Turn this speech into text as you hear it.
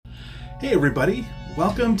Hey everybody,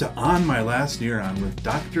 welcome to On My Last Neuron with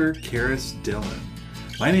Dr. Karis Dillon.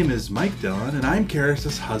 My name is Mike Dillon and I'm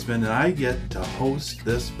Karis' husband, and I get to host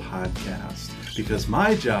this podcast because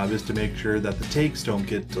my job is to make sure that the takes don't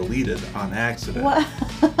get deleted on accident. What?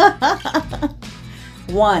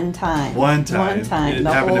 One time. One It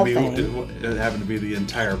happened whole to be thing. it happened to be the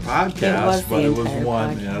entire podcast, but it was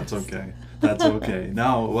one. Podcast. Yeah, that's okay. That's okay.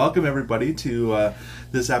 Now, welcome everybody to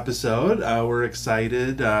this episode. We're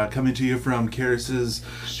excited coming to you from Karis'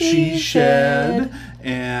 She Shed.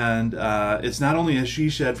 And it's not only a she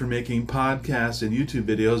shed for making podcasts and YouTube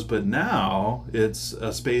videos, but now it's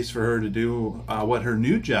a space for her to do what her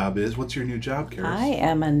new job is. What's your new job, Karis? I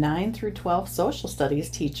am a 9 through 12 social studies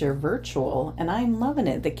teacher, virtual, and I'm loving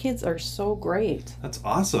it. The kids are so great. That's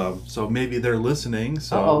awesome. So maybe they're listening.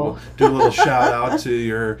 So Uh-oh. do a little shout out to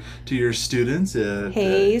your students.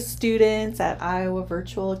 Hey, students at Iowa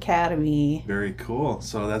Virtual Academy. Very cool.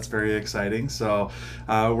 So that's very exciting. So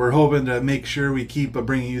we're hoping to make sure we keep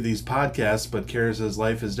bringing you these podcasts, but Karis'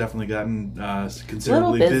 life has definitely gotten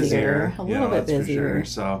considerably busier. A little bit that's for busier. sure.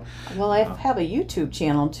 So, Well, I have a YouTube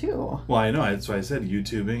channel too. well, I know. That's why I said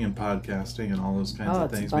YouTubing and podcasting and all those kinds of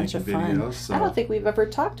It's things, a bunch making of fun. videos. So I don't think we've ever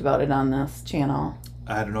talked about it on this channel.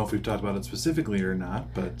 I don't know if we've talked about it specifically or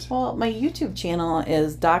not, but Well, my YouTube channel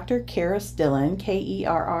is Dr. Karis Dillon,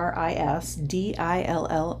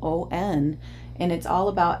 KerisDillon, and it's all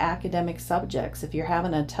about academic subjects. If you're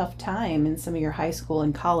having a tough time in some of your high school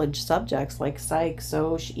and college subjects like psych,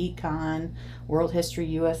 soc, econ, world history,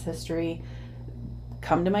 U.S. history,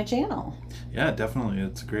 come to my channel. yeah, definitely.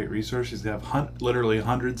 It's a great resource. She's got literally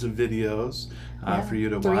hundreds of videos for you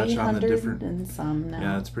to watch on the 300 different... and some now.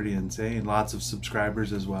 Yeah, it's pretty insane. Lots of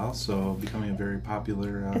subscribers as well, so becoming a very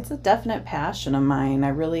popular... It's a definite passion of mine. I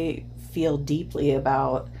really feel deeply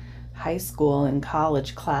about high school and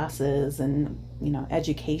college classes and,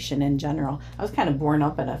 education in general. I was kind of born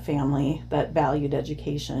up in a family that valued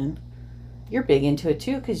education. You're big into it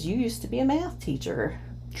too because you used to be a math teacher.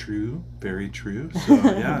 True, very true. So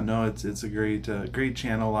yeah, no, it's a great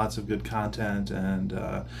channel, lots of good content, and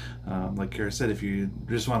like Kara said, if you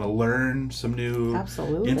just want to learn some new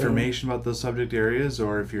Absolutely. information about those subject areas,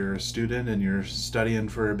 or if you're a student and you're studying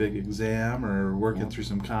for a big exam or working through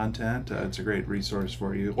some content, it's a great resource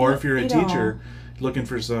for you. Or if you're a teacher looking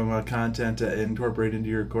for some content to incorporate into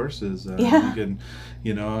your courses, you can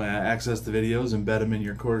access the videos, embed them in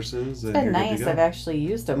your courses. It's been nice. I've actually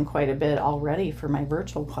used them quite a bit already for my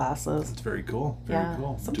virtual classes. It's very cool. Very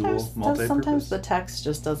cool. Sometimes the text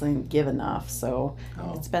just doesn't give enough, so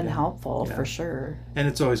it's been helpful for sure. And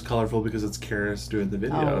it's always colorful because it's Karis doing the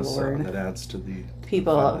videos, so Lord. that adds to the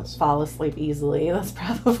People funness. fall asleep easily. That's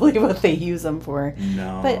probably what they use them for.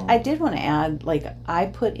 No. But I did want to add, I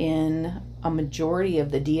put in a majority of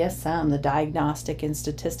the DSM, the Diagnostic and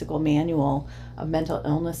Statistical Manual of Mental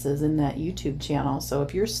Illnesses, in that YouTube channel. So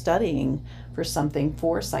if you're studying for something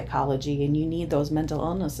for psychology and you need those mental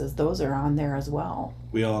illnesses, those are on there as well.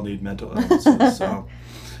 We all need mental illnesses, so...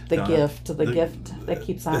 The gift that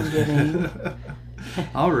keeps on giving.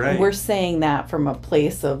 All right. We're saying that from a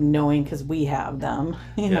place of knowing because we have them.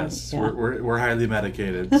 Yes, we're highly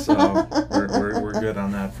medicated, so we're good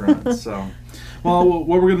on that front. So, well,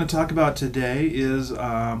 what we're going to talk about today is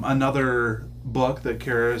another book that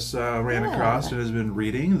Karis ran across and has been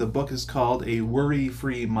reading. The book is called A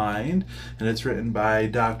Worry-Free Mind, and it's written by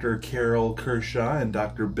Dr. Carol Kershaw and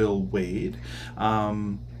Dr. Bill Wade.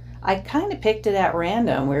 I kind of picked it at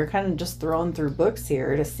random. We were kind of just throwing through books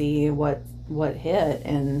here to see what hit,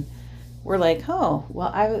 and we're like, oh,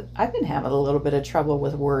 well, I've been having a little bit of trouble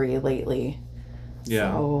with worry lately.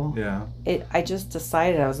 Yeah. So yeah. I just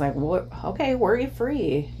decided, I was like, well, okay, worry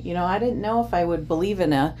free. I didn't know if I would believe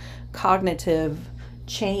in a cognitive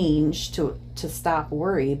change to stop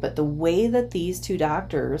worry, but the way that these two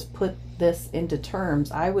doctors put this into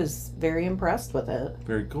terms, I was very impressed with it.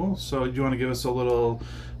 Very cool. So do you want to give us a little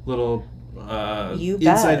You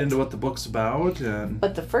insight bet. into what the book's about?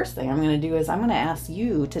 But the first thing I'm going to do is I'm going to ask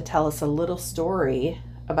you to tell us a little story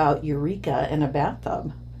about Eureka in a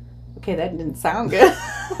bathtub. Okay, that didn't sound good.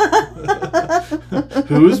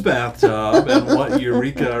 Whose bathtub and what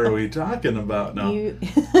Eureka are we talking about now? You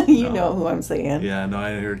know who I'm saying. Yeah, no,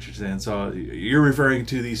 I hear what you're saying. So you're referring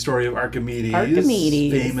to the story of Archimedes,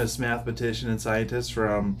 famous mathematician and scientist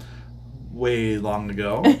from way long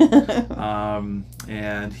ago.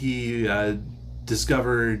 And he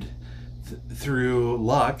discovered through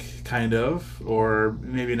luck, kind of, or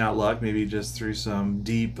maybe not luck, maybe just through some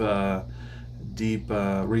deep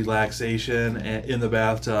relaxation in the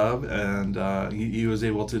bathtub, and he was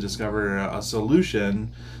able to discover a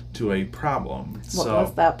solution to a problem. What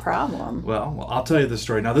was that problem? Well, I'll tell you the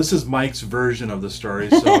story. Now, this is Mike's version of the story,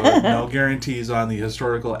 so no guarantees on the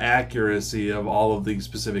historical accuracy of all of the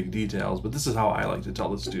specific details. But this is how I like to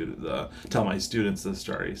tell tell my students this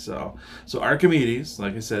story. So Archimedes,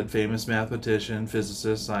 like I said, famous mathematician,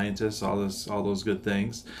 physicist, scientist, all those good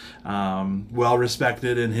things, well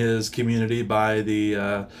respected in his community by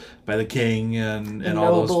the king and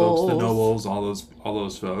all those folks, the nobles, all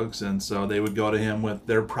those folks, and so they would go to him with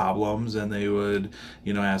their problems, and they would,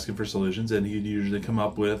 ask him for solutions, and he'd usually come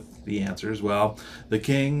up with the answers. Well, the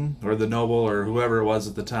king or the noble or whoever it was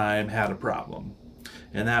at the time had a problem,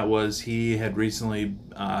 and that was he had recently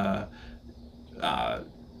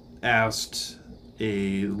asked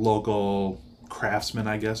a local craftsman,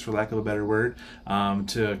 I guess, for lack of a better word,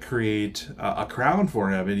 to create a crown for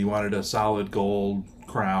him, and he wanted a solid gold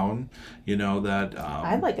crown, that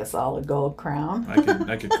I'd like a solid gold crown.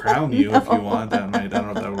 I could crown you if you want. I don't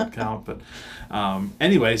know if that would count, but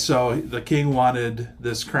anyway, so the king wanted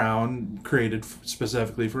this crown created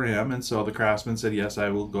specifically for him, and so the craftsman said, yes, I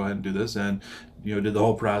will go ahead and do this, and did the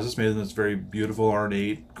whole process, made him this very beautiful,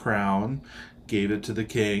 ornate crown, gave it to the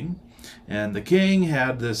king. And the king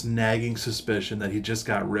had this nagging suspicion that he just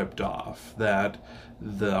got ripped off, that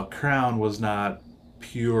the crown was not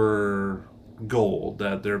pure gold,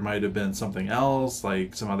 that there might have been something else,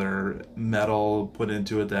 like some other metal put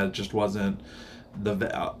into it that just wasn't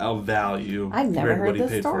of value. I've never heard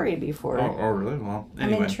this story before. Oh, really? Well,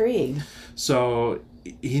 anyway. I'm intrigued. So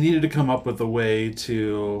he needed to come up with a way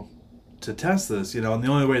to test this, and the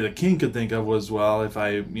only way the king could think of was, well, if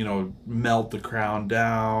I, melt the crown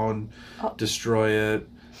down, destroy it,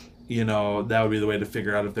 that would be the way to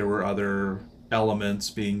figure out if there were other elements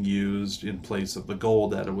being used in place of the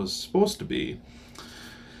gold that it was supposed to be.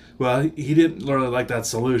 Well, he didn't really like that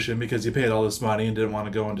solution because he paid all this money and didn't want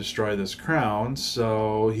to go and destroy this crown.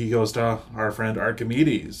 So he goes to our friend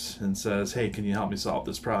Archimedes and says, hey, can you help me solve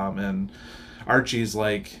this problem? And Archie's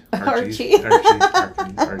like, Archie's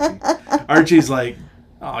like,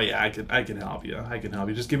 oh yeah, I can help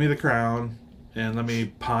you. Just give me the crown and let me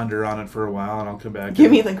ponder on it for a while, and I'll come back. Give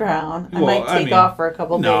me the crown. I might take off for a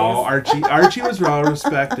couple days. No, Archie was well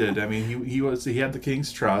respected. I mean, he had the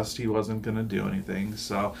king's trust. He wasn't going to do anything.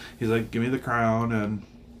 So he's like, give me the crown, and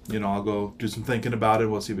I'll go do some thinking about it.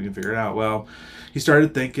 We'll see if we can figure it out. Well, he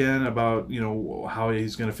started thinking about how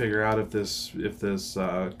he's going to figure out if this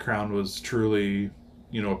crown was truly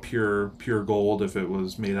pure gold, if it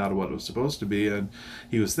was made out of what it was supposed to be. And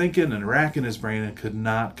he was thinking and racking his brain and could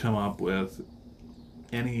not come up with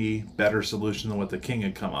any better solution than what the king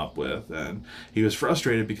had come up with. And he was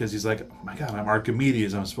frustrated because he's like, oh my God, I'm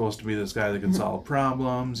Archimedes. I'm supposed to be this guy that can solve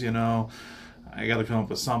problems. I got to come up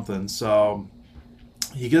with something. So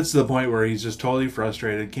he gets to the point where he's just totally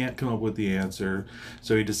frustrated, can't come up with the answer.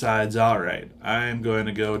 So he decides, all right, I'm going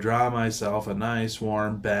to go draw myself a nice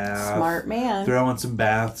warm bath. Smart man. Throw in some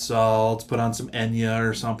bath salts, put on some Enya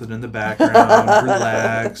or something in the background,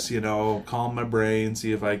 relax, calm my brain,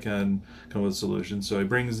 see if I can come up with a solution. So he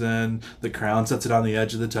brings in the crown, sets it on the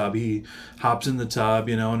edge of the tub. He hops in the tub,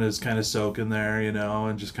 and is kind of soaking there,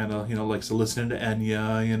 and just kind of, likes to listen to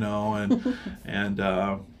Enya, and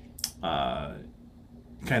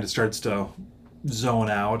kind of starts to zone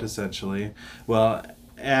out, essentially. Well,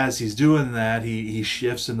 as he's doing that, he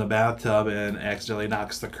shifts in the bathtub and accidentally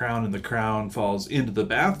knocks the crown, and the crown falls into the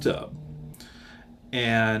bathtub.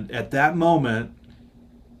 And at that moment,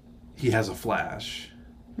 he has a flash.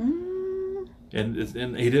 And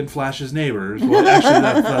he didn't flash his neighbors. Well, actually,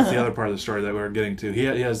 that's the other part of the story that we were getting to. He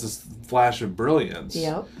has this flash of brilliance.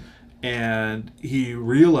 Yep. And he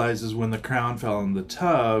realizes when the crown fell in the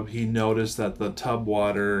tub, he noticed that the tub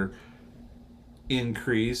water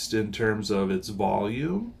increased in terms of its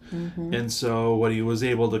volume. Mm-hmm. And so what he was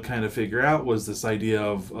able to kind of figure out was this idea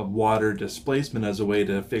of water displacement as a way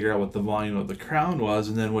to figure out what the volume of the crown was.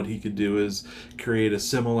 And then what he could do is create a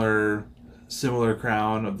similar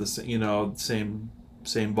crown of the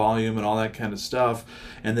same volume and all that kind of stuff,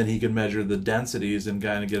 and then he could measure the densities and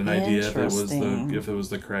kind of get an idea if it was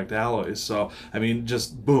the correct alloys. So I mean,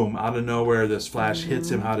 just boom, out of nowhere, this flash hits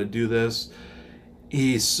him how to do this.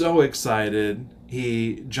 He's so excited.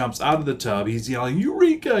 He jumps out of the tub. He's yelling,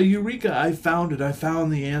 "Eureka! Eureka! I found it! I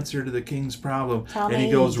found the answer to the king's problem!" And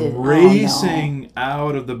he goes racing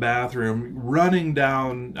out of the bathroom, running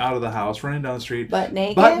down out of the house, running down the street, butt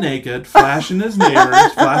naked, flashing his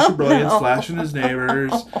neighbors, flash of brilliance, flashing his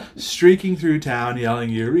neighbors, streaking through town, yelling,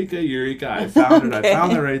 "Eureka! Eureka! I found it! I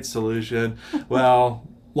found the right solution!" Well,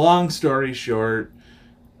 long story short,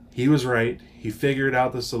 he was right. He figured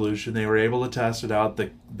out the solution. They were able to test it out.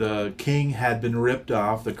 The king had been ripped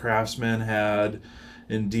off. The craftsman had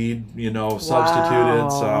indeed, substituted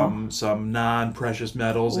Wow. some non-precious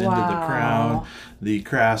metals into the crown. Wow. The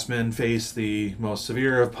craftsman faced the most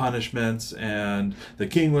severe of punishments, and the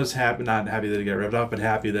king was happy, not happy that he got ripped off, but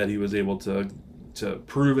happy that he was able to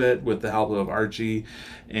prove it with the help of Archie.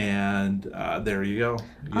 And there you go.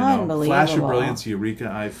 Flash of Unbelievable. brilliance,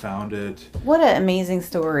 Eureka! I found it. What an amazing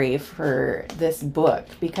story for this book,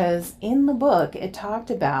 because in the book it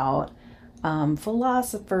talked about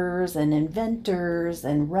philosophers and inventors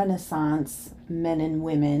and Renaissance men and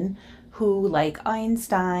women who, like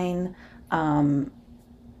Einstein,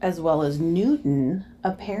 as well as Newton,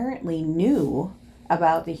 apparently knew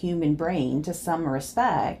about the human brain to some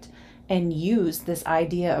respect and used this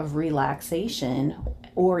idea of relaxation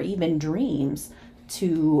or even dreams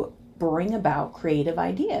to bring about creative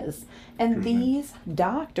ideas. And these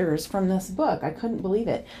doctors from this book, I couldn't believe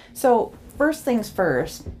it. So, first things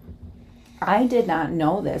first, I did not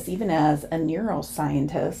know this, even as a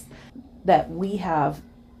neuroscientist, that we have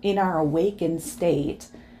in our awakened state,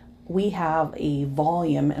 we have a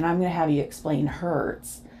volume, and I'm going to have you explain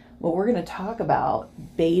hertz. Well, we're going to talk about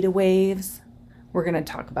beta waves, we're going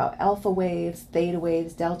to talk about alpha waves, theta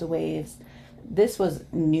waves, delta waves. This was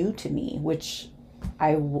new to me, which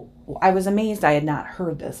I was amazed I had not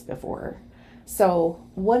heard this before. So,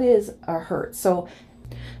 what is a hertz?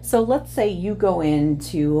 So let's say you go in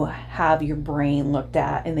to have your brain looked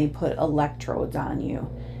at and they put electrodes on you.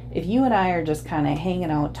 If you and I are just kind of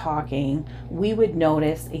hanging out talking, we would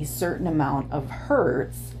notice a certain amount of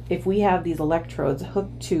hertz if we have these electrodes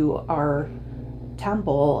hooked to our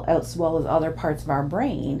temple as well as other parts of our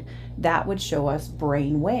brain. That would show us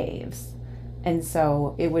brain waves. And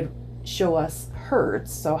so it would show us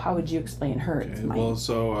hertz. So how would you explain hertz, Okay, Mike? well,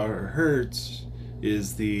 so our hertz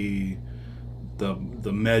is the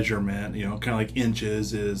measurement, kind of like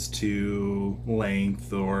inches is to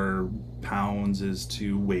length or pounds is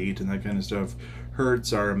to weight and that kind of stuff.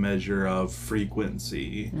 Hertz are a measure of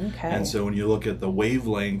frequency. Okay. And so when you look at the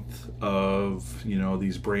wavelength of,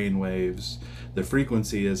 these brain waves, the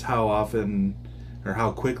frequency is how often or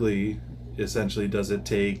how quickly essentially does it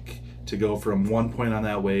take to go from one point on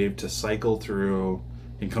that wave to cycle through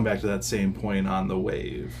and come back to that same point on the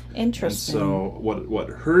wave. Interesting. And so what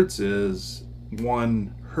hertz is,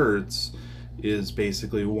 1 hertz is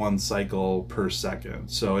basically 1 cycle per second.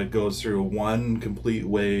 So it goes through 1 complete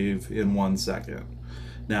wave in 1 second.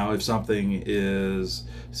 Now, if something is,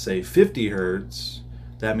 say, 50 hertz,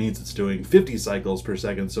 that means it's doing 50 cycles per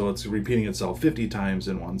second, so it's repeating itself 50 times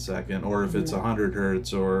in 1 second. Or if it's 100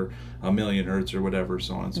 hertz or 1,000,000 hertz or whatever,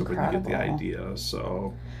 so on and so forth, you get the idea.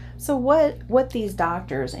 So what these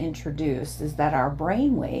doctors introduced is that our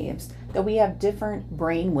brain waves, that we have different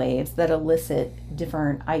brain waves that elicit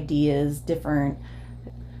different ideas,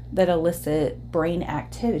 that elicit brain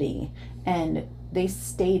activity. And they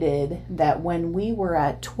stated that when we were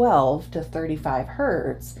at 12 to 35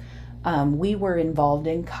 hertz, we were involved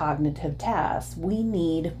in cognitive tasks. We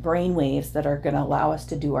need brain waves that are going to allow us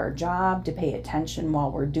to do our job, to pay attention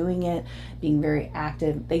while we're doing it, being very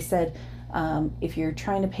active. They said, if you're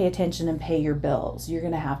trying to pay attention and pay your bills, you're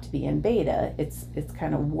going to have to be in beta. It's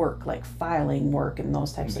kind of work, like filing work and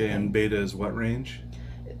those types of things. And beta is what range?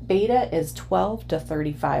 Beta is 12 to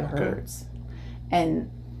 35 hertz. And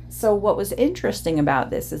so what was interesting about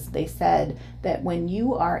this is they said that when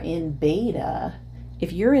you are in beta,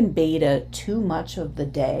 if you're in beta too much of the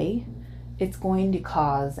day, it's going to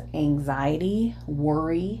cause anxiety,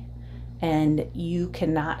 worry, and you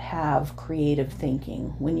cannot have creative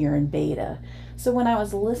thinking when you're in beta. So when I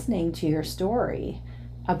was listening to your story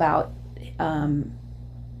about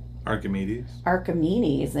Archimedes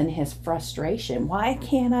and his frustration, why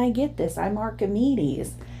can't I get this? I'm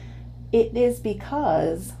Archimedes. It is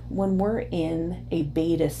because when we're in a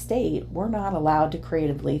beta state, we're not allowed to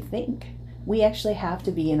creatively think. We actually have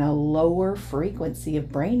to be in a lower frequency of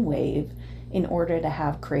brainwave in order to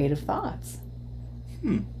have creative thoughts.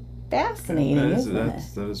 Fascinating, isn't it?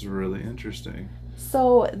 That is really interesting.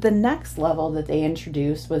 So the next level that they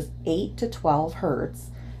introduced was 8 to 12 hertz,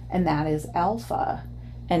 and that is alpha.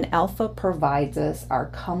 And alpha provides us our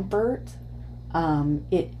comfort.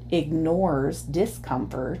 It ignores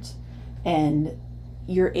discomfort, and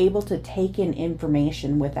you're able to take in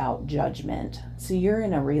information without judgment. So you're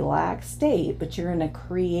in a relaxed state, but you're in a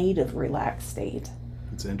creative relaxed state.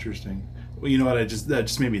 It's interesting. Well, you know what that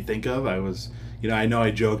just made me think of? I know I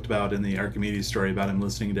joked about in the Archimedes story about him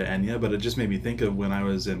listening to Enya, but it just made me think of when I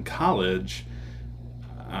was in college,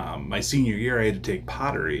 my senior year, I had to take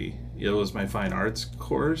pottery. It was my fine arts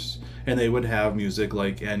course, and they would have music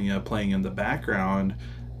like Enya playing in the background,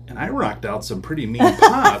 And I rocked out some pretty mean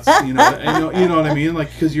pots, you know what I mean?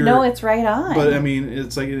 Like, because you're... No, it's right on. But, I mean,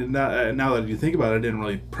 it's like, now that you think about it, I didn't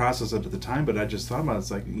really process it at the time, but I just thought about it.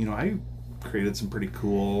 It's like, I created some pretty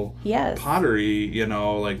cool pottery,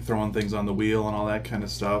 like throwing things on the wheel and all that kind of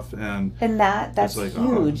stuff. And that's like,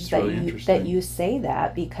 huge really that you say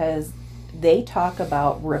that, because they talk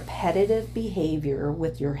about repetitive behavior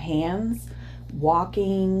with your hands,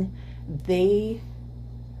 walking. They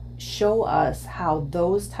show us how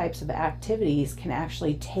those types of activities can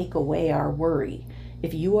actually take away our worry.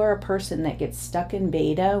 If you are a person that gets stuck in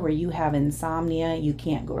beta, where you have insomnia, you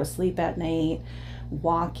can't go to sleep at night,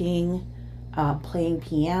 walking, playing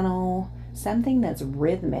piano, something that's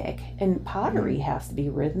rhythmic, and pottery has to be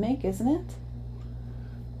rhythmic, isn't it?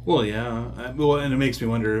 Well, yeah. Well, and it makes me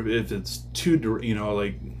wonder if it's too,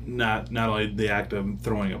 like not only the act of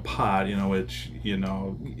throwing a pot, which,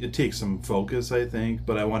 it takes some focus, I think,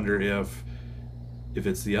 but I wonder if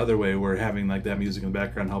it's the other way, where having like that music in the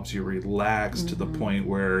background helps you relax to the point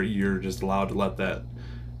where you're just allowed to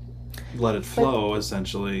let it flow,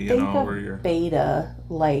 essentially, where you're beta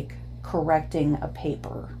like correcting a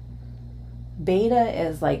paper. Beta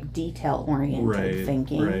is like detail oriented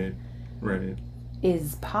thinking. Right.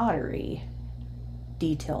 Is pottery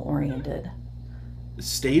detail oriented?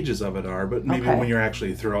 Stages of it are, but maybe when you're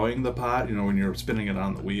actually throwing the pot, when you're spinning it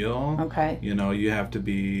on the wheel, you have to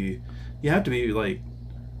be like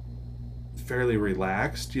fairly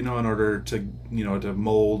relaxed, in order to to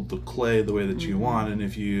mold the clay the way that you want. And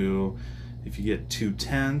if you get too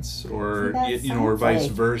tense, or or vice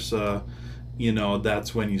versa,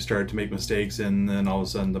 that's when you start to make mistakes, and then all of a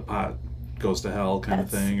sudden the pot goes to hell, kind of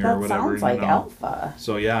thing, or whatever. Sounds like alpha.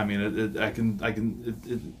 So yeah, I mean,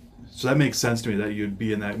 so that makes sense to me, that you'd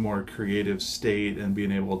be in that more creative state and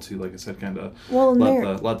being able to, like I said, kind of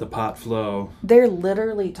let the pot flow. They're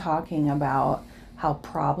literally talking about how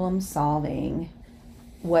problem solving,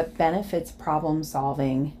 what benefits problem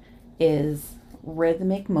solving, is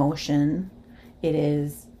rhythmic motion. It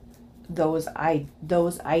is those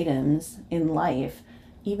items in life,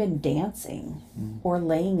 even dancing or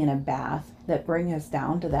laying in a bath, that bring us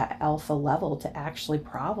down to that alpha level to actually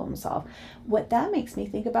problem solve. What that makes me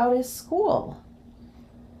think about is school.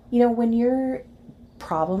 When you're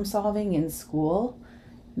problem solving in school,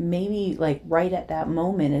 maybe like right at that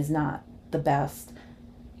moment is not the best,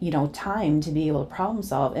 time to be able to problem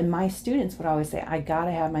solve. And my students would always say, I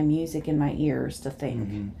gotta have my music in my ears to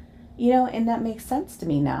think. And that makes sense to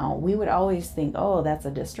me now. We would always think, oh, that's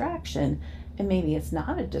a distraction. And maybe it's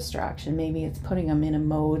not a distraction. Maybe it's putting them in a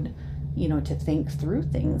mode, to think through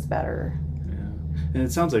things better. Yeah. And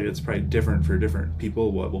it sounds like it's probably different for different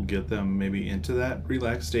people, what will get them maybe into that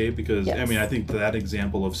relaxed state. Because, I mean, I think that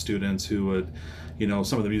example of students who would,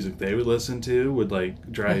 some of the music they would listen to would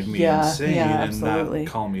like drive me insane and not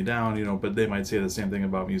calm me down, but they might say the same thing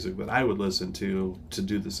about music that I would listen to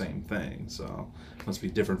do the same thing. So it must be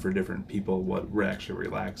different for different people what actually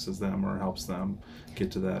relaxes them or helps them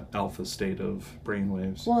get to that alpha state of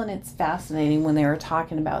brainwaves. Well, and it's fascinating when they were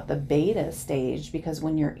talking about the beta stage, because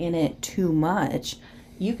when you're in it too much,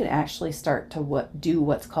 you can actually start to do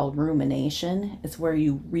what's called rumination. It's where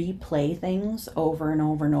you replay things over and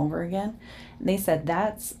over and over again. And they said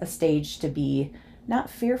that's a stage to be not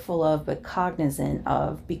fearful of, but cognizant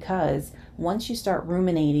of, because once you start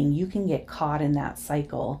ruminating, you can get caught in that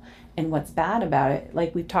cycle. And what's bad about it,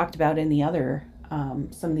 like we've talked about in the other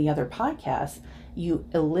some of the other podcasts, you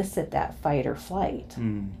elicit that fight or flight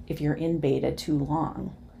if you're in beta too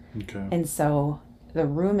long. Okay. And so the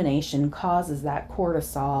rumination causes that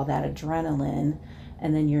cortisol, that adrenaline,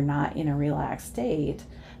 and then you're not in a relaxed state.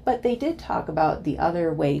 But they did talk about the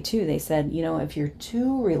other way too. They said, if you're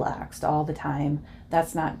too relaxed all the time,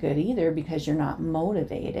 that's not good either, because you're not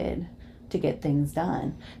motivated to get things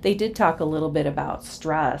done. They did talk a little bit about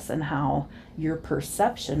stress and how your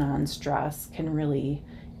perception on stress can really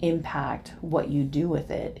impact what you do with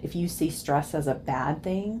it. If you see stress as a bad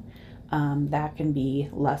thing, that can be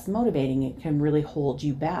less motivating. It can really hold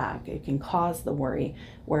you back. It can cause the worry.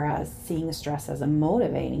 Whereas seeing stress as a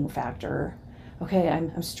motivating factor, okay,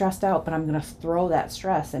 I'm stressed out, but I'm going to throw that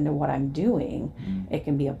stress into what I'm doing. It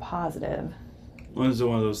can be a positive. Well, is it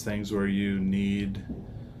one of those things where you need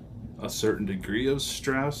a certain degree of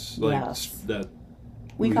stress? Like that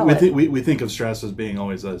we think of stress as being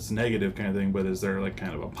always a negative kind of thing, but is there like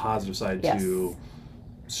kind of a positive side to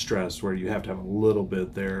stress where you have to have a little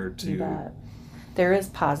bit there to... There is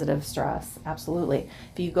positive stress, absolutely.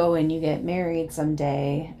 If you go and you get married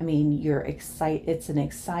someday, I mean, you're excited. It's an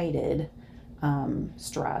excited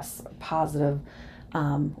stress, positive.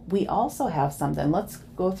 We also have something. Let's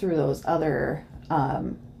go through those other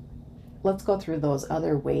let's go through those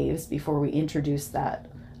other waves before we introduce that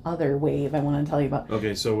other wave I want to tell you about.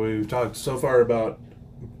 Okay, so we've talked so far about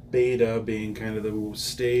beta being kind of the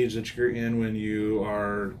stage that you're in when you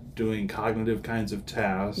are doing cognitive kinds of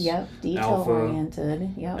tasks. Yep, detail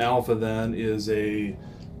oriented. Yep. Alpha then is a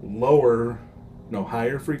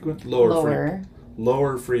higher frequency,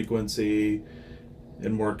 lower frequency,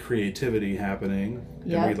 and more creativity happening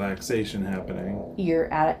and relaxation happening. You're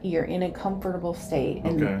in a comfortable state,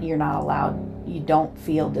 and you're not allowed. You don't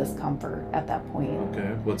feel discomfort at that point. Okay,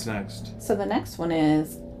 what's next? So the next one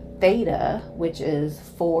is theta, which is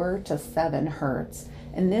 4 to 7 hertz.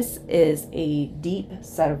 And this is a deep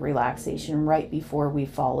set of relaxation right before we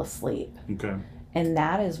fall asleep. Okay. And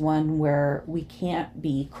that is one where we can't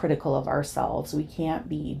be critical of ourselves. We can't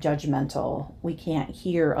be judgmental. We can't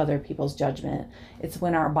hear other people's judgment. It's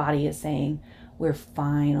when our body is saying, we're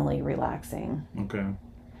finally relaxing. Okay.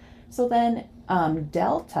 So then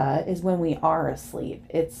delta is when we are asleep.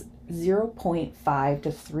 It's 0.5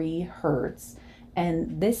 to 3 hertz.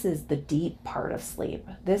 And this is the deep part of sleep.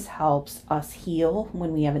 This helps us heal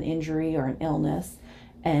when we have an injury or an illness,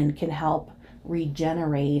 and can help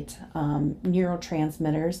regenerate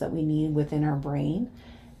neurotransmitters that we need within our brain.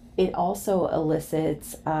 It also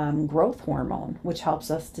elicits growth hormone, which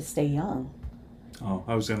helps us to stay young. Oh,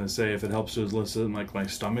 I was going to say if it helps to elicit like my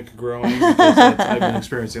stomach growing, because I've been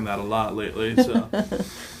experiencing that a lot lately. So.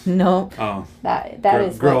 No. Oh, that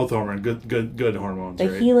is growth hormone, good hormones.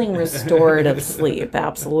 The right? healing restorative sleep,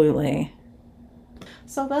 absolutely.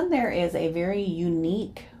 So then there is a very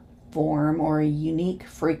unique form or a unique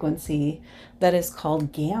frequency that is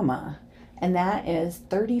called gamma, and that is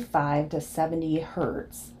 35 to 70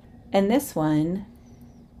 hertz. And this one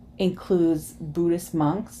includes Buddhist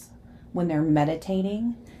monks. When they're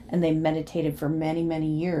meditating, and they meditated for many, many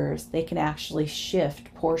years, they can actually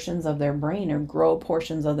shift portions of their brain or grow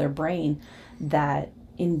portions of their brain that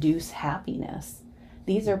induce happiness.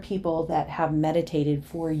 These are people that have meditated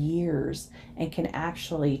for years and can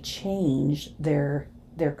actually change their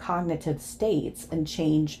cognitive states and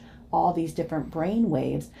change all these different brain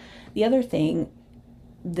waves. The other thing,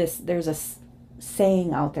 there's a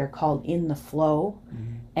saying out there called in the flow,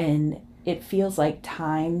 and it feels like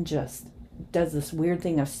time just does this weird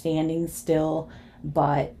thing of standing still,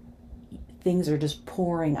 but things are just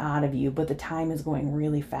pouring out of you, but the time is going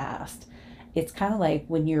really fast. It's kind of like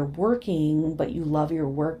when you're working, but you love your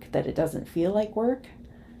work, that it doesn't feel like work.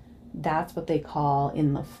 That's what they call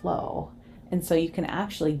in the flow. And so you can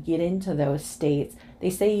actually get into those states.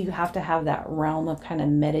 They say you have to have that realm of kind of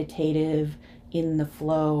meditative, in the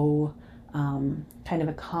flow, kind of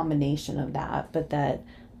a combination of that, but that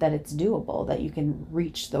it's doable, that you can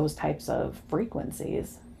reach those types of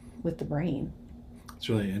frequencies with the brain. It's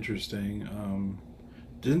really interesting.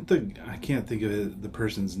 I can't think of the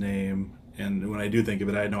person's name, and when I do think of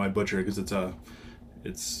it, I know I butcher it because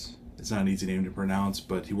it's not an easy name to pronounce,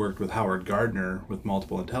 but he worked with Howard Gardner with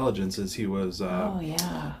Multiple Intelligences. He was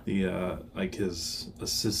like his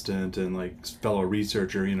assistant and like fellow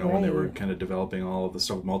reacher, right. When they were kind of developing all of the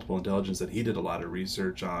stuff with Multiple Intelligence, that he did a lot of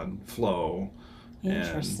research on flow.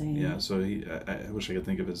 Interesting. And, so I wish I could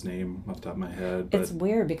think of his name off the top of my head. But it's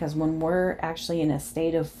weird because when we're actually in a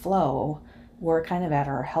state of flow, we're kind of at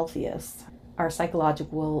our healthiest. Our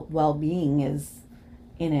psychological well-being is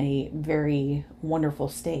in a very wonderful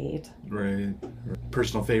state. Right.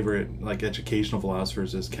 Personal favorite, like educational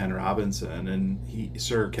philosophers, is Ken Robinson, and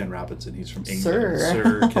Sir Ken Robinson. He's from England.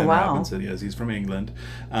 Sir Ken Robinson. Yes, he's from England.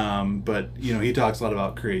 But he talks a lot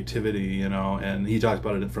about creativity. And he talks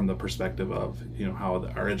about it from the perspective of how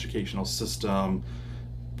our educational system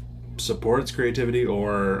supports creativity,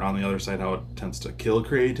 or on the other side how it tends to kill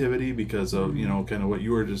creativity because of kind of what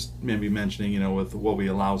you were just maybe mentioning, with what we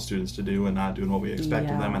allow students to do and not doing what we expect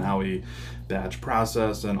of them, and how we batch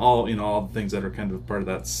process and all all the things that are kind of part of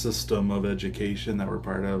that system of education that we're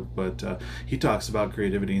part of. But he talks about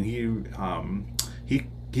creativity, and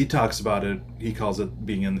he talks about it, he calls it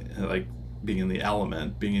being in the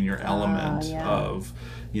element, being in your element of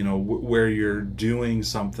where you're doing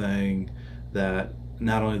something that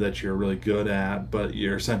not only that you're really good at, but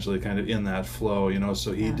you're essentially kind of in that flow,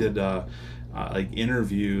 So he did like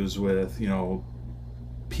interviews with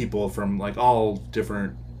people from like all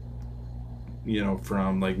different,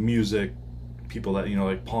 from like music people that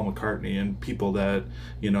like Paul McCartney, and people that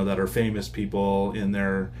that are famous people in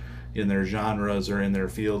their genres or in their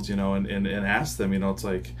fields, and ask them, it's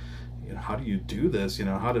like, how do you do this?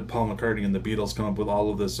 How did Paul McCartney and the Beatles come up with all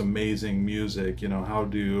of this amazing music? How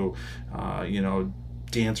do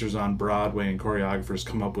dancers on Broadway and choreographers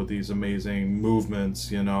come up with these amazing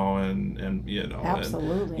movements, and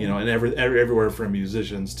Absolutely. and everywhere from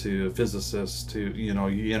musicians to physicists to,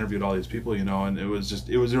 you interviewed all these people, and it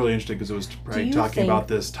was really interesting because it was talking about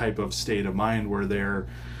this type of state of mind where they're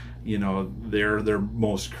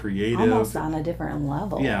most creative, almost on a different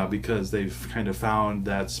level. Yeah, because they've kind of found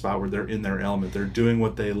that spot where they're in their element. They're doing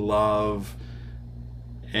what they love,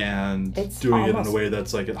 and it's doing it in a way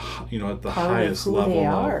that's like at the highest level. They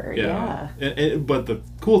are, yeah. But the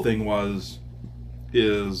cool thing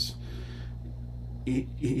is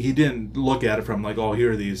he didn't look at it from like, oh,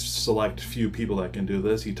 here are these select few people that can do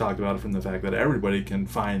this. He talked about it from the fact that everybody can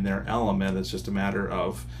find their element. It's just a matter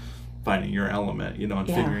of finding your element, and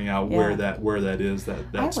figuring out where that is,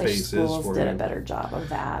 that space is for you. I wish schools did a better job of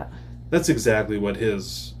that. That's exactly what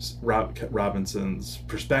Robinson's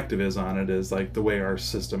perspective is on it, is like the way our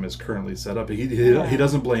system is currently set up. He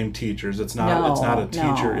doesn't blame teachers. It's not a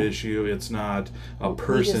teacher issue. It's not a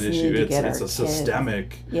person issue. It's a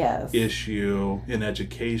systemic issue in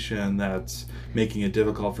education that's making it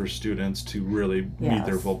difficult for students to really meet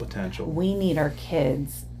their full potential. We need our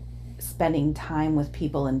kids spending time with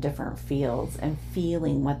people in different fields and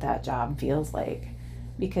feeling what that job feels like.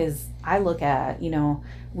 Because I look at,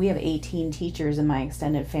 we have 18 teachers in my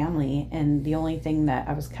extended family, and the only thing that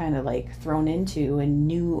I was kind of like thrown into and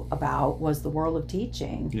knew about was the world of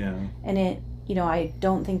teaching. Yeah. And I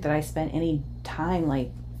don't think that I spent any time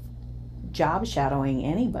like job shadowing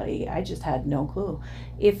anybody. I just had no clue.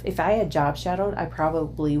 If I had job shadowed, I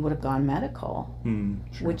probably would have gone medical,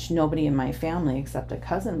 sure. Which nobody in my family except a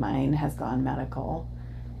cousin of mine has gone medical,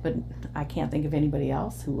 but I can't think of anybody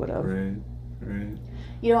else who would have. Right.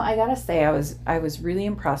 I gotta say, I was really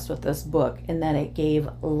impressed with this book in that it gave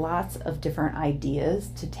lots of different ideas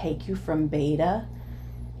to take you from beta,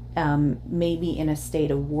 maybe in a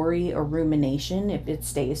state of worry or rumination if it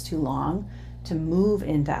stays too long, to move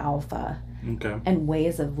into alpha. Okay. And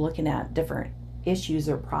ways of looking at different issues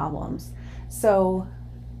or problems. So,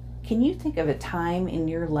 can you think of a time in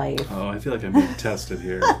your life? Oh, I feel like I'm being tested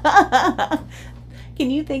here. Can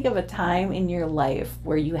you think of a time in your life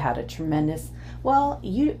where you had a tremendous... Well,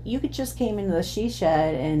 you just came into the she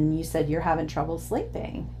shed and you said you're having trouble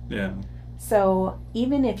sleeping. Yeah. So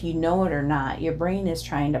even if you know it or not, your brain is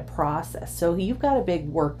trying to process. So you've got a big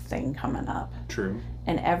work thing coming up. True.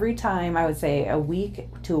 And every time, I would say a week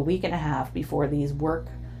to a week and a half before these work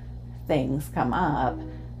things come up,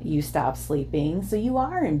 you stop sleeping. So you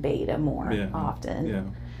are in beta more often. Yeah.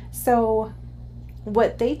 So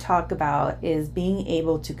what they talk about is being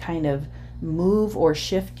able to kind of move or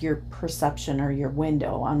shift your perception or your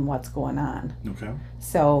window on what's going on. Okay.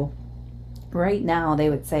 So right now they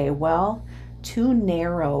would say, well, too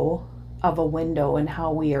narrow of a window in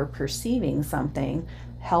how we are perceiving something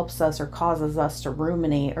helps us or causes us to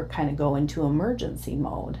ruminate or kind of go into emergency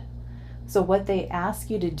mode. So what they ask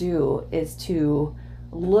you to do is to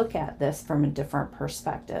look at this from a different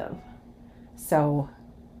perspective. So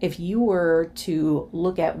if you were to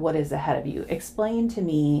look at what is ahead of you, explain to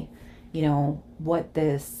me, what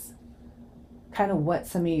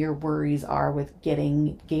some of your worries are with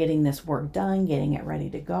getting this work done, getting it ready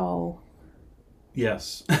to go.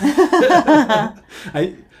 Yes. The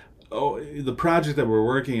project that we're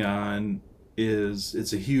working on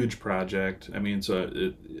it's a huge project. I mean,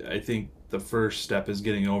 I think the first step is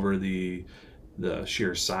getting over the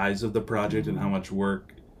sheer size of the project and how much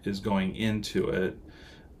work is going into it.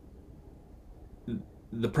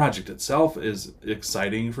 The project itself is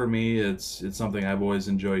exciting for me. It's something I've always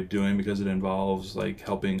enjoyed doing because it involves like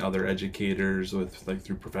helping other educators with like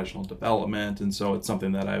through professional development, and so it's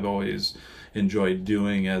something that I've always enjoyed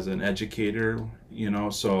doing as an educator,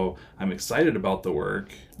 so I'm excited about the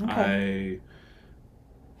work. Okay.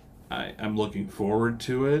 I'm looking forward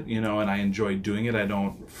to it, and I enjoy doing it. I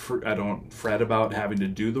don't fret about having to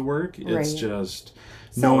do the work. It's just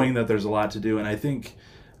knowing that there's a lot to do, and I think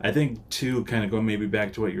too, kind of going maybe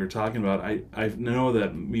back to what you were talking about, I know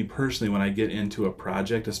that me personally, when I get into a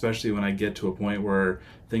project, especially when I get to a point where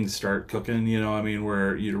things start cooking,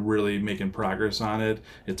 where you're really making progress on it,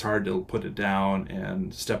 it's hard to put it down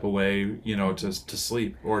and step away, to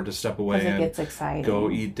sleep, or to step away and go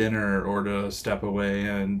eat dinner, or to step away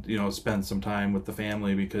and, spend some time with the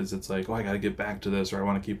family because it's like, oh, I got to get back to this, or I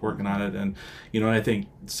want to keep working on it. And, and I think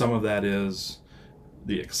some of that is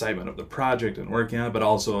the excitement of the project and working on it, but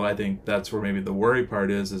also I think that's where maybe the worry part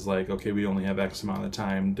is like, okay, we only have X amount of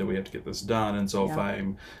time that we have to get this done, and so if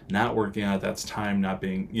I'm not working on it, that's time not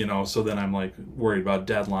being, so then I'm like worried about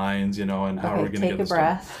deadlines, and how are we going to get this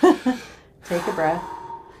done? Take a breath.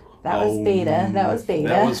 That was beta. That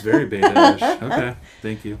was very beta-ish. Okay,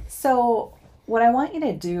 thank you. So what I want you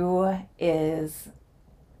to do is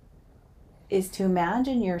to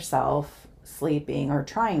imagine yourself sleeping or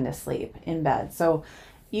trying to sleep in bed. So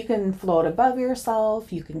you can float above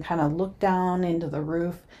yourself, you can kind of look down into the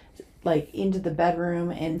roof, like into the bedroom,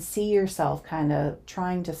 and see yourself kind of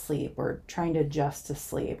trying to sleep or trying to adjust to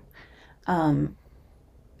sleep. Um,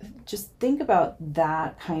 just think about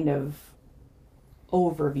that kind of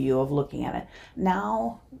overview of looking at it.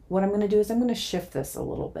 Now, what I'm going to do is I'm going to shift this a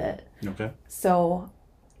little bit. Okay. So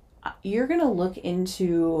you're going to look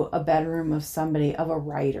into a bedroom of somebody, of a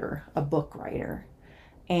writer, a book writer,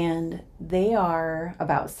 and they are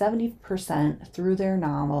about 70% through their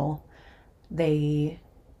novel.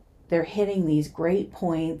 They're hitting these great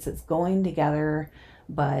points, it's going together,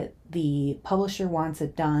 but the publisher wants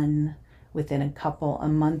it done within a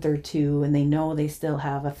month or two, and they know they still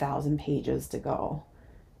have 1,000 pages to go,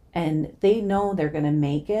 and they know they're going to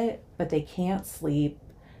make it, but they can't sleep,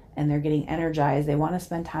 and they're getting energized, they want to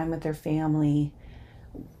spend time with their family.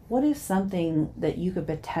 What is something that you could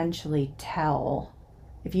potentially tell,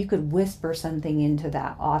 if you could whisper something into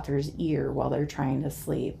that author's ear while they're trying to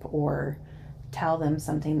sleep, or tell them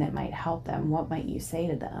something that might help them? What might you say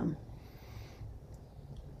to them?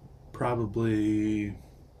 Probably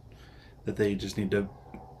that they just need to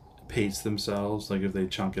pace themselves. Like if they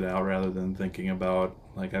chunk it out rather than thinking about,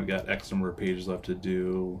 like, I've got X number of pages left to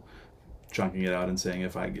do, chunking it out and saying,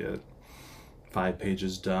 if I get 5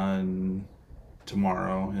 pages done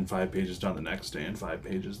tomorrow and 5 pages done the next day and 5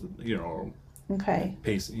 pages, Okay.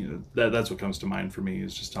 pace. That's what comes to mind for me,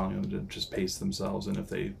 is just telling them to just pace themselves, and if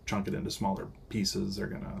they chunk it into smaller pieces, they're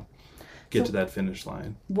gonna get to that finish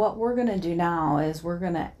line. What we're going to do now is we're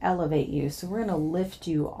going to elevate you. So we're going to lift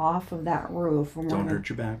you off of that roof. And Don't hurt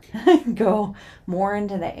your back. go more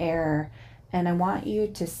into the air. And I want you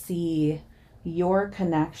to see your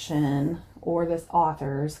connection, or this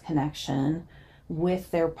author's connection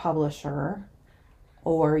with their publisher,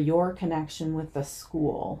 or your connection with the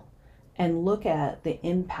school, and look at the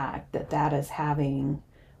impact that is having,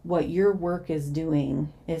 what your work is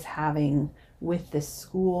doing is having with this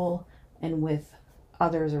school and with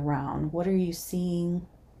others around. What are you seeing?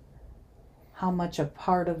 How much a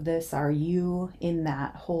part of this are you in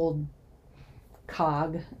that whole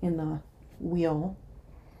cog in the wheel?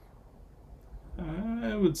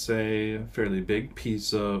 I would say a fairly big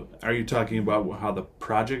piece of. Are you talking about how the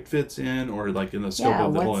project fits in, or like in the scope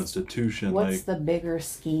of the whole institution? What's the bigger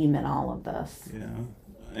scheme in all of this? Yeah,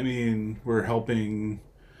 I mean, we're helping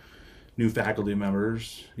new faculty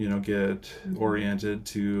members, get oriented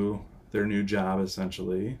to their new job,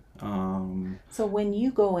 essentially. So when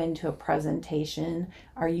you go into a presentation,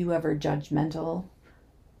 are you ever judgmental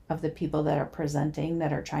of the people that are presenting,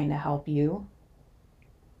 that are trying to help you?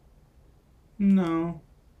 No.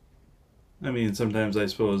 I mean, sometimes I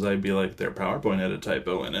suppose I'd be like, their PowerPoint had a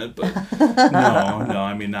typo in it, but no,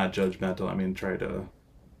 I mean, not judgmental. I mean, try to,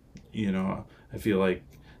 I feel like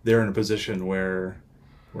they're in a position where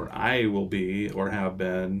I will be or have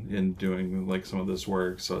been in doing like some of this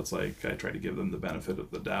work. So it's like I try to give them the benefit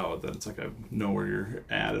of the doubt, that it's like I know where you're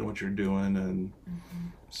at and what you're doing, and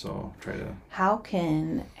so try to. How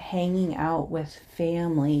can hanging out with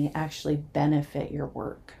family actually benefit your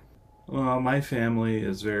work? Well, my family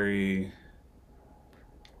is very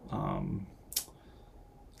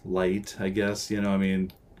light, I guess. I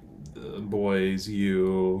mean, the boys,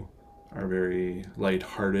 you are very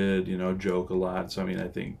lighthearted, joke a lot. So, I mean, I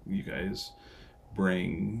think you guys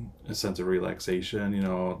bring a sense of relaxation,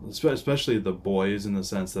 especially the boys, in the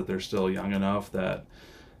sense that they're still young enough that,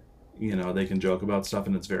 they can joke about stuff,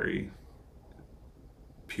 and it's very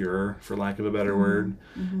pure, for lack of a better word.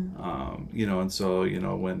 And so,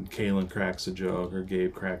 when Kaylin cracks a joke or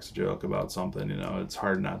Gabe cracks a joke about something, it's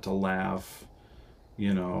hard not to laugh,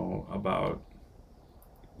 about,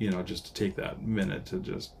 just to take that minute to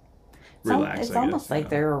just relax. It's almost like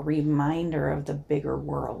they're a reminder of the bigger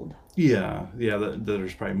world. Yeah, that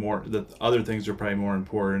there's probably more, that other things are probably more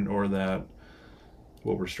important, or that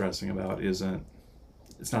what we're stressing about isn't,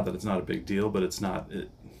 it's not that it's not a big deal, but it's not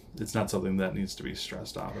something that needs to be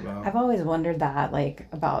stressed out about. I've always wondered that, like,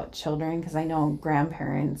 about children, because I know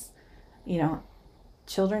grandparents,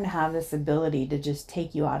 children have this ability to just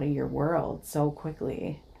take you out of your world so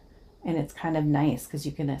quickly. And it's kind of nice because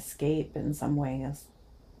you can escape in some ways.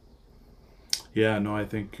 Yeah, no, I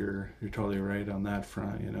think you're totally right on that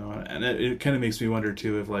front, and it kind of makes me wonder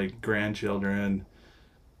too, if like grandchildren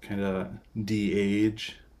kind of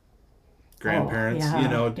de-age grandparents. Yeah.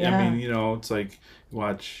 I mean, it's like we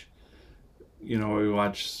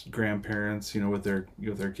watch grandparents, with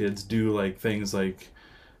their kids do like things like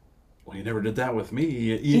well, you never did that with me.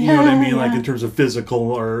 You know what I mean? Like in terms of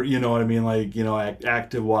physical or, you know what I mean? Like, you know,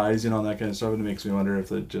 active wise, you know, that kind of stuff. And it makes me wonder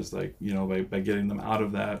if it just like, you know, by getting them out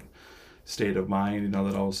of that state of mind, you know,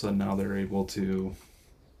 that all of a sudden now they're able to,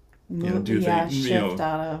 you know, do things, you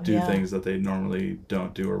know, things that they normally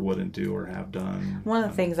don't do or wouldn't do or have done. One of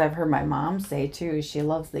the things I've heard my mom say too is she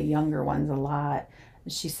loves the younger ones a lot.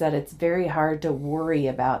 She said it's very hard to worry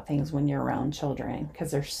about things when you're around children because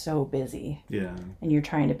they're so busy. Yeah. And you're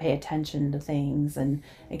trying to pay attention to things, and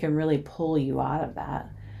it can really pull you out of that.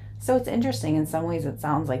 So it's interesting. In some ways, it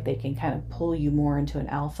sounds like they can kind of pull you more into an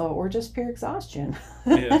alpha or just pure exhaustion.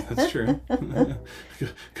 Yeah, that's true.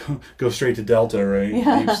 Go straight to delta, right?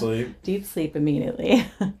 Yeah. Deep sleep. Deep sleep immediately.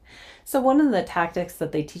 So one of the tactics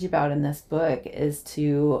that they teach about in this book is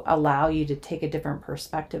to allow you to take a different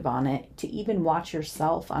perspective on it, to even watch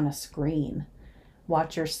yourself on a screen.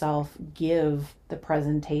 Watch yourself give the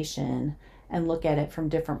presentation and look at it from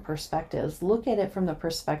different perspectives. Look at it from the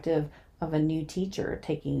perspective of a new teacher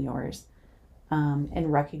taking yours,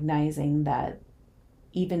 and recognizing that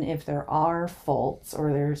even if there are faults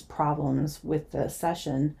or there's problems with the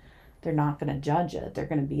session, they're not going to judge it. They're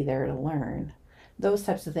going to be there to learn. Those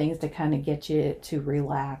types of things to kind of get you to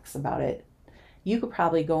relax about it. You could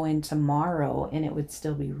probably go in tomorrow and it would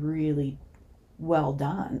still be really well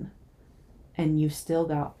done. And you've still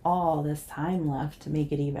got all this time left to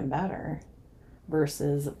make it even better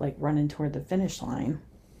versus like running toward the finish line.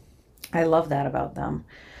 I love that about them.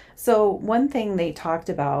 So one thing they talked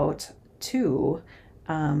about too,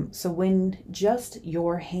 so when just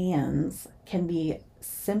your hands can be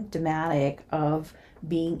symptomatic of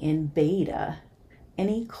being in beta,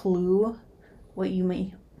 any clue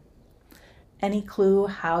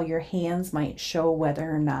how your hands might show whether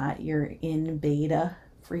or not you're in beta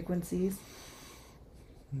frequencies?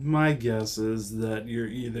 My guess is that you're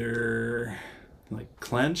either like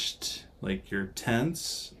clenched, like you're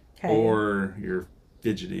tense, or you're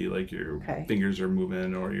fidgety, like your fingers are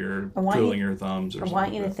moving, or you're twiddling your thumbs or something. I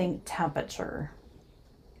want you to think temperature.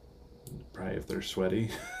 Probably if they're sweaty.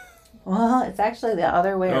 Well, it's actually the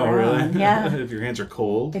other way around. Oh, really? Yeah. If your hands are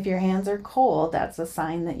cold? If your hands are cold, that's a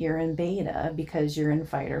sign that you're in beta because you're in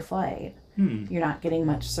fight or flight. You're not getting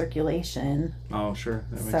much circulation. Oh, sure.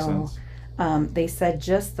 That makes sense. They said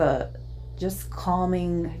just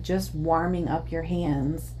calming, just warming up your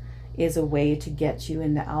hands is a way to get you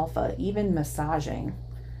into alpha. Even massaging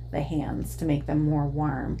the hands to make them more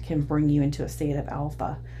warm can bring you into a state of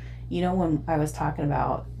alpha. You know, when I was talking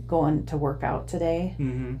about going to work out today,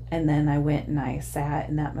 and then I went and I sat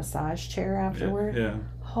in that massage chair afterward. Yeah.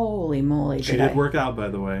 Holy moly. She did work out, by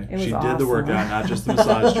the way. She awesome. Did the workout, not just the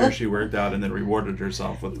massage chair. She worked out and then rewarded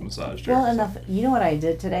herself with the massage chair. Well, enough. You know what I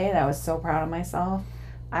did today? And I was so proud of myself.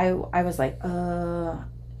 I was like, I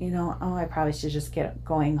probably should just get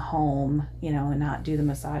going home, and not do the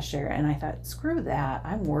massage chair. And I thought, screw that.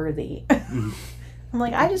 I'm worthy. I'm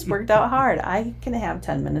like, I just worked out hard. I can have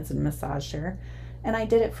 10 minutes in a massage chair. And I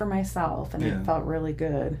did it for myself, and it felt really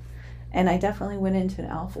good. And I definitely went into an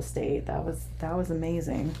alpha state. That was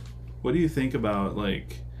amazing. What do you think about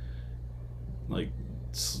like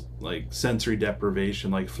sensory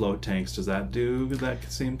deprivation, like float tanks? Does that do that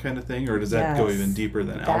same kind of thing, or does that go even deeper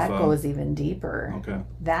than alpha? That goes even deeper. Okay.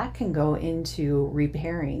 That can go into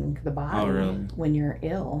repairing the body when you're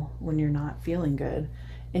ill, when you're not feeling good.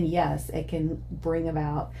 And yes, it can bring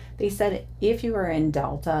about, they said if you are in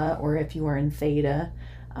delta or if you are in theta,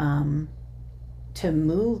 to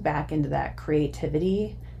move back into that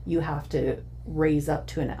creativity, you have to raise up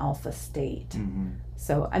to an alpha state.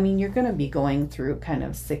 So, I mean, you're going to be going through kind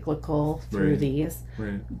of cyclical through these.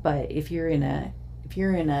 Right. But if you're in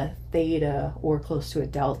a theta or close to a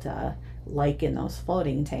delta, like in those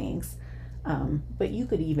floating tanks, but you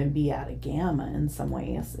could even be at a gamma in some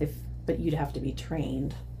ways, but you'd have to be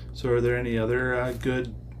trained. So are there any other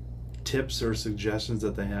good tips or suggestions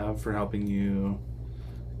that they have for helping you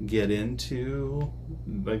get into,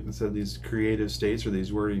 like I said, these creative states or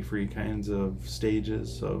these worry-free kinds of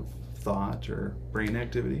stages of thought or brain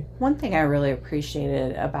activity? One thing I really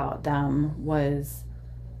appreciated about them was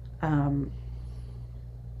kind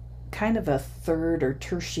of a third or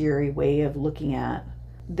tertiary way of looking at.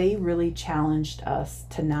 They really challenged us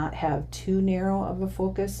to not have too narrow of a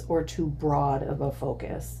focus or too broad of a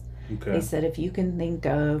focus. Okay. They said if you can think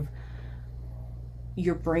of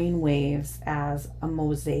your brain waves as a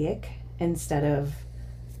mosaic instead of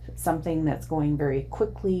something that's going very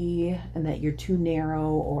quickly and that you're too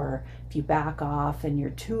narrow, or if you back off and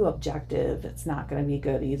you're too objective, it's not going to be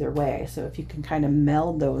good either way. So if you can kind of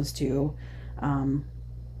meld those two,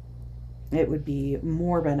 it would be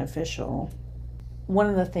more beneficial. one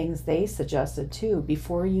of the things they suggested too,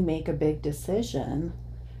 before you make a big decision,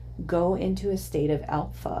 go into a state of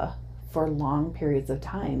alpha for long periods of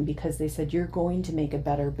time, because they said you're going to make a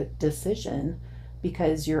better decision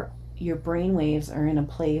because your brain waves are in a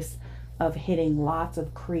place of hitting lots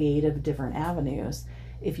of creative different avenues.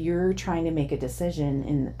 If you're trying to make a decision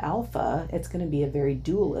in alpha, it's going to be a very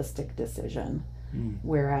dualistic decision.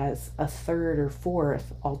 Whereas a third or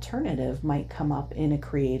fourth alternative might come up in a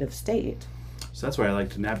creative state. So that's why I like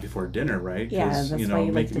to nap before dinner, right? Yeah, Because, that's why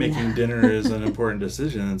you like to making nap. dinner is an important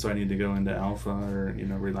decision, and so I need to go into alpha or,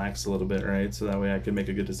 relax a little bit, right? So that way I can make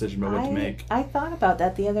a good decision about what to make. I thought about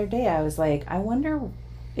that the other day. I was like, I wonder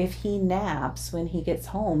if he naps when he gets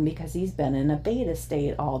home because he's been in a beta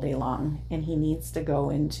state all day long and he needs to go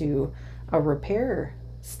into a repair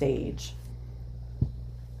stage.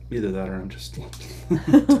 Either that or I'm just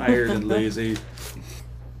tired and lazy.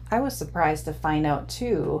 I was surprised to find out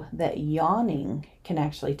too that yawning can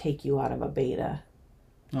actually take you out of a beta.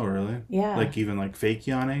 Oh, really? Yeah. Like even like fake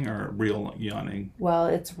yawning or real yawning? Well,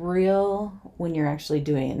 it's real when you're actually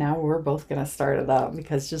doing it. Now we're both going to start it up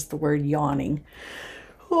because just the word yawning.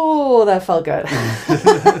 Oh, that felt good.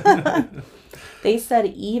 They said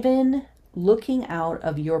even looking out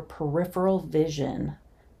of your peripheral vision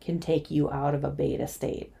can take you out of a beta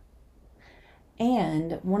state.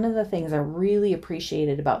 And one of the things I really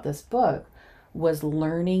appreciated about this book was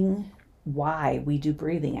learning why we do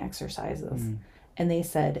breathing exercises. And they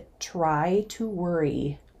said, try to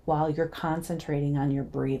worry while you're concentrating on your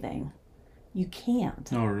breathing. You can't.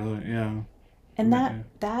 Oh, really? Yeah. And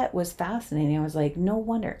that was fascinating. I was like, no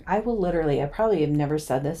wonder. I probably have never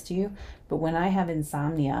said this to you, but when I have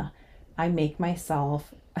insomnia, I make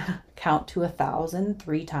myself count to 1,000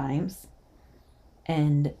 3 times.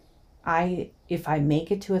 And if I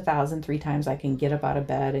make it to 1,000 3 times, I can get up out of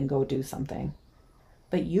bed and go do something.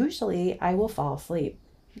 But usually I will fall asleep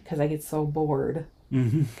because I get so bored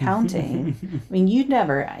counting. I mean,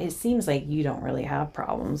 it seems like you don't really have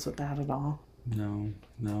problems with that at all.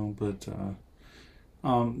 No, but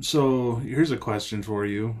so here's a question for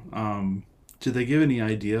you. Did they give any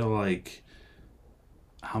idea like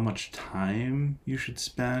how much time you should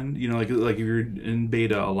spend? Like if you're in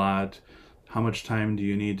beta a lot, how much time do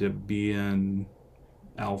you need to be in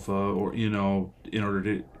alpha, or in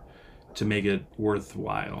order to make it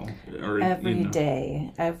worthwhile? Or every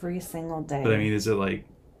day, every single day. But I mean, is it like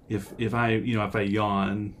if I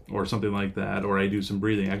yawn or something like that, or I do some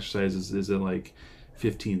breathing exercises, is it like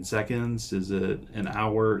 15 seconds? Is it an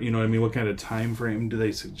hour? You know what I mean? What kind of time frame do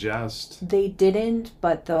they suggest? They didn't,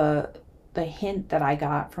 but the hint that I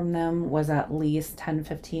got from them was at least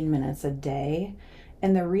 10-15 minutes a day.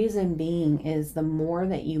 And the reason being is the more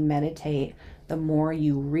that you meditate, the more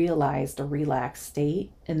you realize the relaxed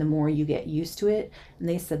state and the more you get used to it. And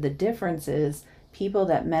they said the difference is people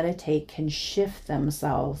that meditate can shift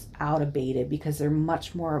themselves out of beta because they're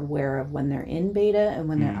much more aware of when they're in beta and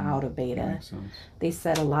when they're out of beta. That makes sense. They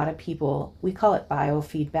said a lot of people, we call it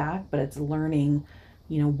biofeedback, but it's learning,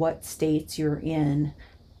 what states you're in.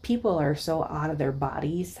 People are so out of their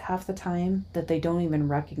bodies half the time that they don't even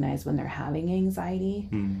recognize when they're having anxiety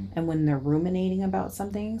and when they're ruminating about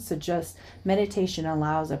something. So just meditation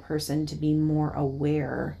allows a person to be more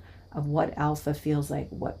aware of what alpha feels like,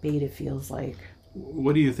 what beta feels like.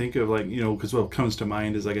 What do you think of, like, because what comes to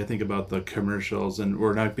mind is, like, I think about the commercials, and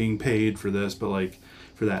we're not being paid for this, but, like,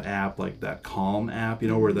 for that app, like that Calm app,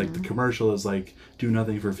 where, like, the commercial is, like, do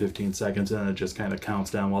nothing for 15 seconds, and it just kind of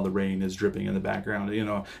counts down while the rain is dripping in the background,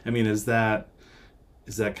 I mean, is that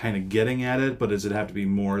kind of getting at it, but does it have to be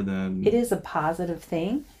more than... It is a positive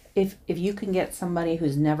thing. If you can get somebody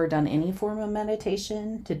who's never done any form of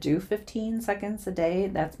meditation to do 15 seconds a day,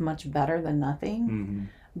 that's much better than nothing.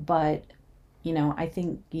 But... I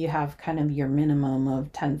think you have kind of your minimum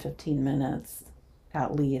of 10-15 minutes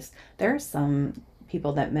at least. There are some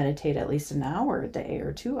people that meditate at least an hour a day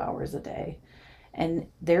or 2 hours a day. And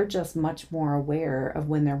they're just much more aware of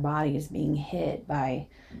when their body is being hit by,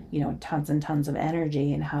 tons and tons of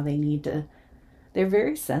energy and how they need to. They're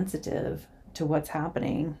very sensitive to what's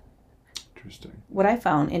happening. Interesting. What I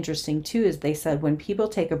found interesting too is they said when people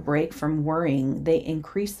take a break from worrying, they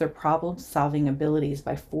increase their problem-solving abilities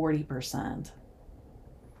by 40%.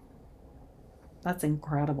 That's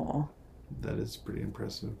incredible. That is pretty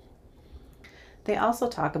impressive. They also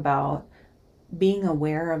talk about being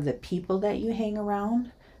aware of the people that you hang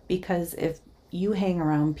around, because if you hang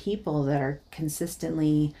around people that are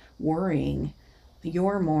consistently worrying,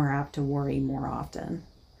 you're more apt to worry more often.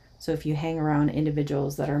 So if you hang around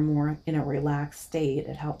individuals that are more in a relaxed state,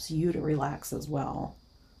 it helps you to relax as well.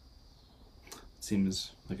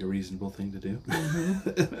 Seems like a reasonable thing to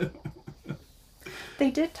do. They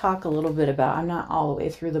did talk a little bit about, I'm not all the way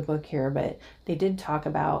through the book here, but they did talk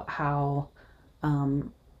about how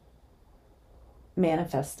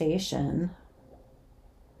manifestation,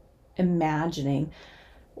 imagining,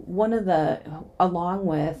 along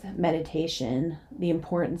with meditation, the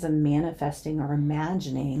importance of manifesting or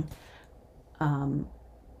imagining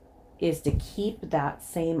is to keep that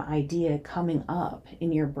same idea coming up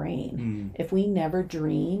in your brain. If we never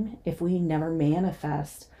dream, if we never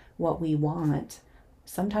manifest what we want,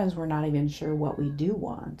 sometimes we're not even sure what we do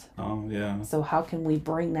want. Oh, yeah. So how can we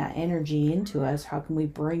bring that energy into us? How can we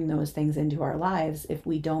bring those things into our lives if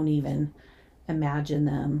we don't even imagine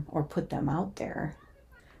them or put them out there?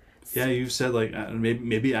 Yeah, you've said like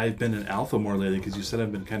maybe I've been an alpha more lately because you said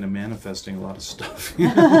I've been kind of manifesting a lot of stuff.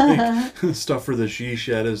 Like, stuff for the She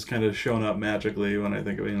Shed has kind of shown up magically when I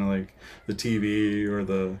think of like the TV or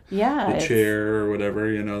the chair or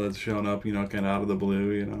whatever that's shown up kind of out of the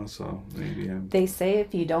blue. So maybe they say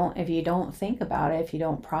if you don't think about it, if you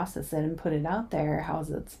don't process it and put it out there,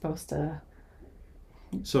 how's it supposed to?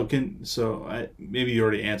 Maybe you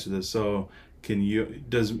already answered this. So.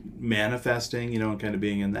 Does manifesting, kind of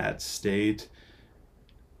being in that state,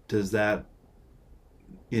 does that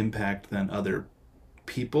impact then other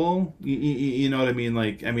people? You know what I mean?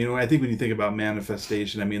 Like, I think when you think about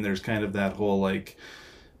manifestation, there's kind of that whole like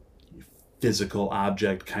physical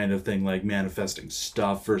object kind of thing, like manifesting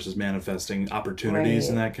stuff versus manifesting opportunities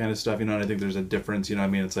and that kind of stuff, and I think there's a difference,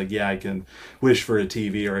 it's like, I can wish for a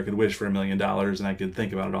TV or I could wish for $1 million and I could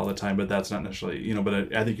think about it all the time, but that's not necessarily,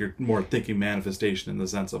 but I think you're more thinking manifestation in the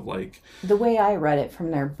sense of like... The way I read it from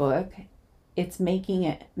their book, it's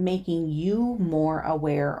making you more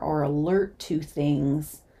aware or alert to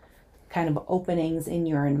things, kind of openings in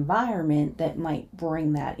your environment that might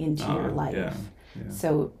bring that into your life. Yeah.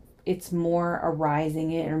 So it's more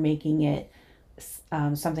arising it or making it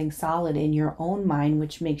something solid in your own mind,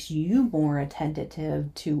 which makes you more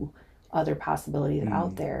attentive to other possibilities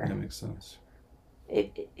out there. That makes sense.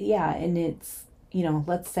 And it's,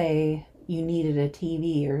 let's say you needed a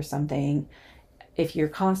TV or something. If you're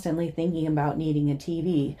constantly thinking about needing a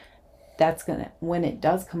TV, when it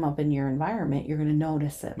does come up in your environment, you're gonna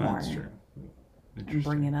notice it more. That's true. And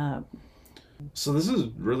bring it up. So this is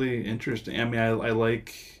really interesting.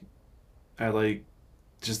 I like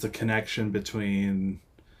just the connection between,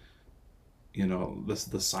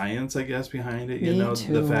 the science, I guess, behind it. Me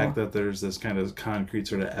too. The fact that there's this kind of concrete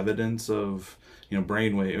sort of evidence of,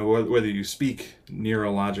 brainwave, whether you speak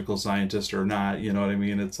neurological scientist or not,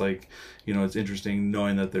 It's like, it's interesting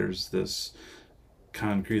knowing that there's this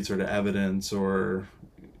concrete sort of evidence or,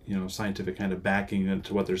 scientific kind of backing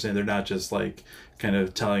into what they're saying. They're not just like kind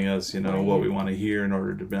of telling us, what we want to hear in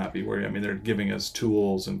order to not be worried. They're giving us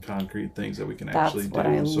tools and concrete things that we can actually do. That's what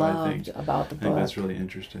I loved about the book. I think that's really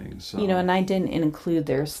interesting. So and I didn't include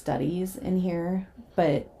their studies in here,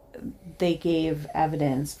 but they gave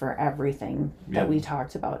evidence for everything that we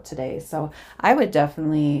talked about today. So I would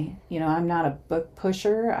definitely, I'm not a book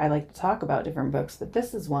pusher. I like to talk about different books, but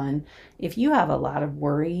this is one. If you have a lot of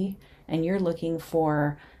worry and you're looking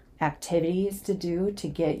for activities to do to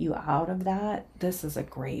get you out of that, this is a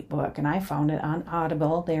great book. And I found it on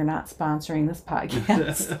Audible. They're not sponsoring this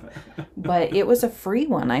podcast, but it was a free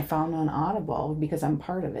one I found on Audible because I'm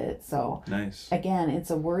part of it. So nice. Again,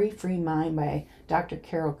 it's A Worry-Free Mind by Dr.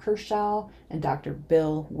 Carol Kershaw and Dr.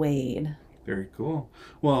 Bill Wade. Very cool.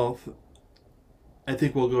 Well, I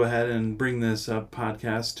think we'll go ahead and bring this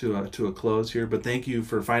podcast to a close here. But thank you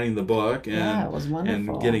for finding the book and it was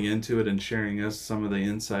wonderful. And getting into it and sharing us some of the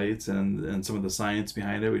insights and some of the science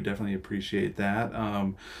behind it. We definitely appreciate that.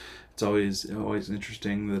 It's always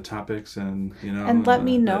interesting, the topics and And let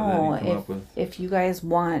me know if you guys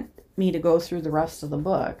want me to go through the rest of the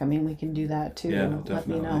book. We can do that too. Yeah, definitely. Let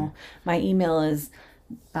me know. My email is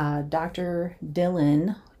Dr.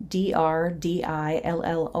 Dillon,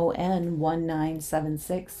 DRDILLON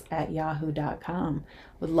 1976 @yahoo.com.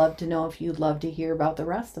 Would love to know if you'd love to hear about the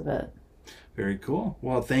rest of it. Very cool.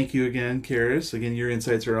 Well, thank you again, Karis. Again, your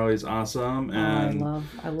insights are always awesome, and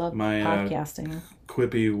I love my podcasting.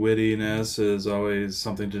 Quippy wittiness is always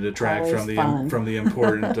something to detract from the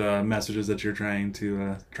important messages that you're trying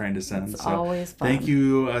to send. It's always fun. Thank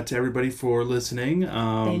you to everybody for listening.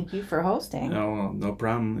 Thank you for hosting. No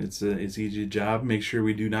problem. It's easy job. Make sure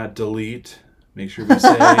we do not delete. Make sure we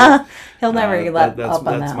say he'll never let up on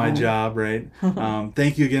that. That's my job, right?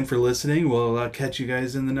 Thank you again for listening. We'll catch you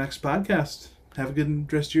guys in the next podcast. Have a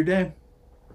good rest of your day.